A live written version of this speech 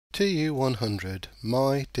TU100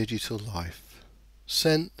 My Digital Life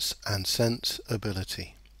Sense and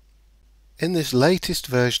Sensibility. In this latest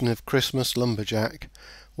version of Christmas Lumberjack,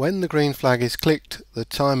 when the green flag is clicked, the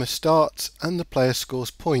timer starts and the player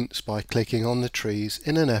scores points by clicking on the trees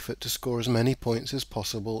in an effort to score as many points as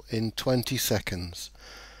possible in 20 seconds.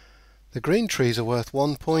 The green trees are worth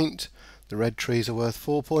 1 point, the red trees are worth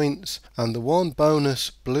 4 points, and the one bonus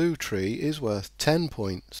blue tree is worth 10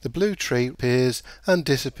 points. The blue tree appears and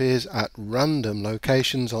disappears at random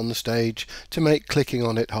locations on the stage to make clicking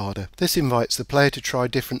on it harder. This invites the player to try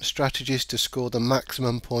different strategies to score the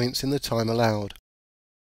maximum points in the time allowed.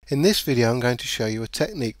 In this video I'm going to show you a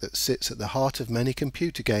technique that sits at the heart of many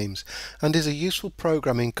computer games and is a useful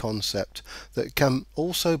programming concept that can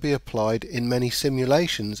also be applied in many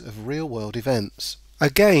simulations of real-world events. A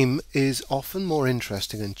game is often more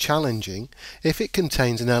interesting and challenging if it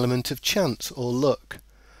contains an element of chance or luck.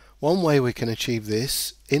 One way we can achieve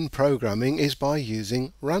this in programming is by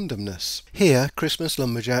using randomness. Here, Christmas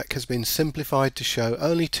Lumberjack has been simplified to show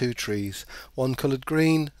only 2 trees, one coloured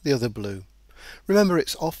green, the other blue. Remember,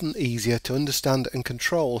 it's often easier to understand and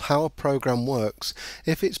control how a program works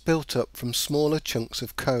if it's built up from smaller chunks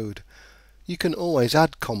of code. You can always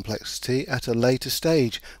add complexity at a later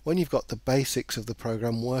stage when you've got the basics of the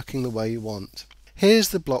program working the way you want. Here's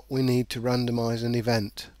the block we need to randomize an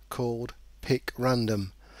event, called pick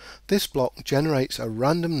random. This block generates a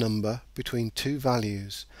random number between 2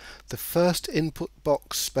 values. The first input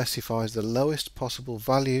box specifies the lowest possible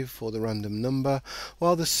value for the random number,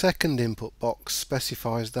 while the second input box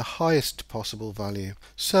specifies the highest possible value.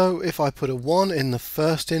 So if I put a 1 in the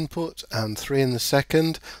first input and 3 in the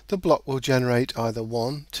second, the block will generate either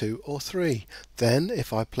 1, 2 or 3. Then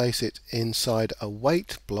if I place it inside a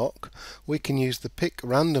wait block, we can use the pick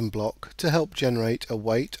random block to help generate a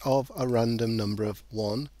wait of a random number of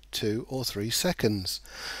 1, 2 or 3 seconds.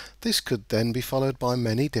 This could then be followed by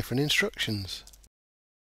many different instructions.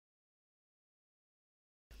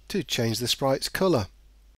 To change the sprite's colour.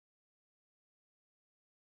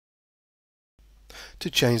 To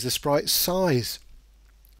change the sprite's size.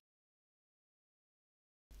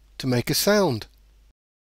 To make a sound.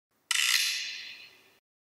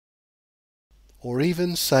 Or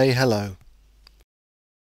even say hello.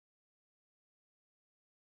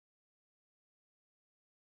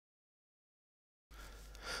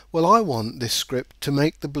 Well, I want this script to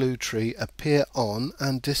make the blue tree appear on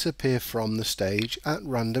and disappear from the stage at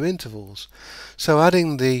random intervals. So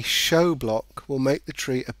adding the show block will make the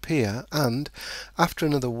tree appear, and after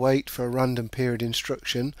another wait for a random period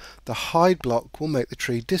instruction, the hide block will make the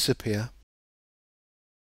tree disappear.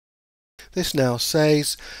 This now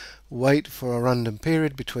says wait for a random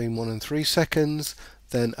period between 1 and 3 seconds,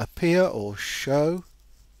 then appear or show,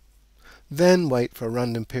 then wait for a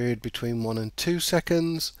random period between 1 and 2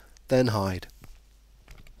 seconds, then hide.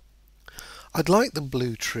 I'd like the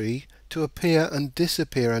blue tree to appear and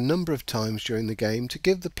disappear a number of times during the game to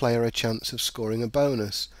give the player a chance of scoring a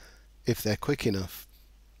bonus, if they're quick enough.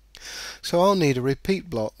 So I'll need a repeat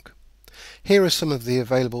block. Here are some of the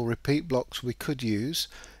available repeat blocks we could use.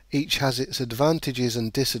 Each has its advantages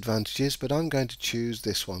and disadvantages, but I'm going to choose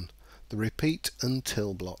this one, the repeat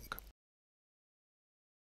until block.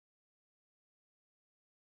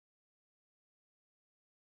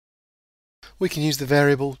 We can use the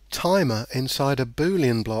variable timer inside a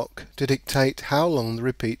Boolean block to dictate how long the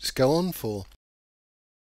repeats go on for.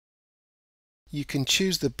 You can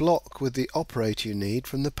choose the block with the operator you need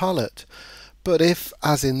from the palette, but if,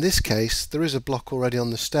 as in this case, there is a block already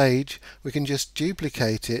on the stage, we can just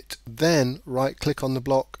duplicate it, then right-click on the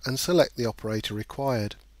block and select the operator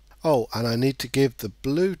required. Oh, and I need to give the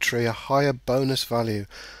blue tree a higher bonus value,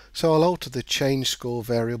 so I'll alter the change score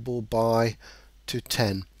variable by to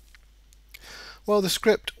 10. Well, the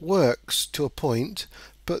script works to a point,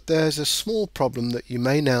 but there's a small problem that you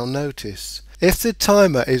may now notice. If the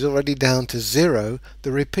timer is already down to 0,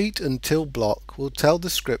 the repeat until block will tell the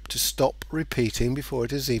script to stop repeating before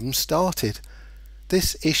it has even started.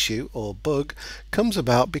 This issue, or bug, comes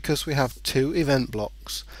about because we have 2 event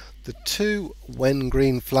blocks, the 2 when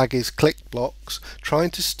green flag is clicked blocks trying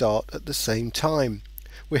to start at the same time.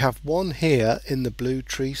 We have one here in the blue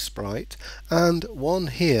tree sprite and one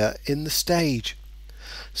here in the stage.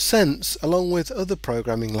 Sense, along with other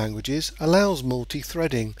programming languages, allows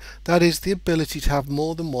multi-threading, that is, the ability to have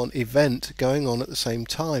more than one event going on at the same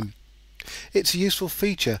time. It's a useful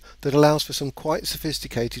feature that allows for some quite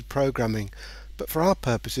sophisticated programming, but for our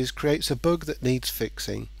purposes creates a bug that needs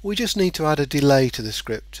fixing. We just need to add a delay to the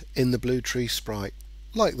script in the blue tree sprite,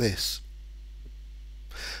 like this.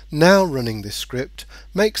 Now running this script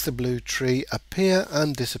makes the blue tree appear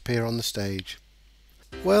and disappear on the stage.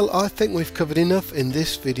 Well, I think we've covered enough in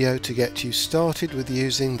this video to get you started with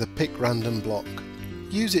using the Pick Random block.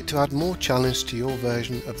 Use it to add more challenge to your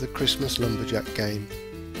version of the Christmas Lumberjack game.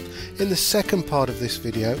 In the second part of this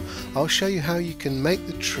video, I'll show you how you can make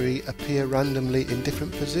the tree appear randomly in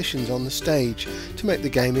different positions on the stage to make the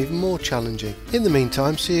game even more challenging. In the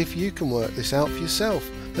meantime, see if you can work this out for yourself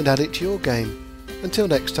and add it to your game. Until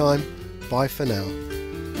next time, bye for now.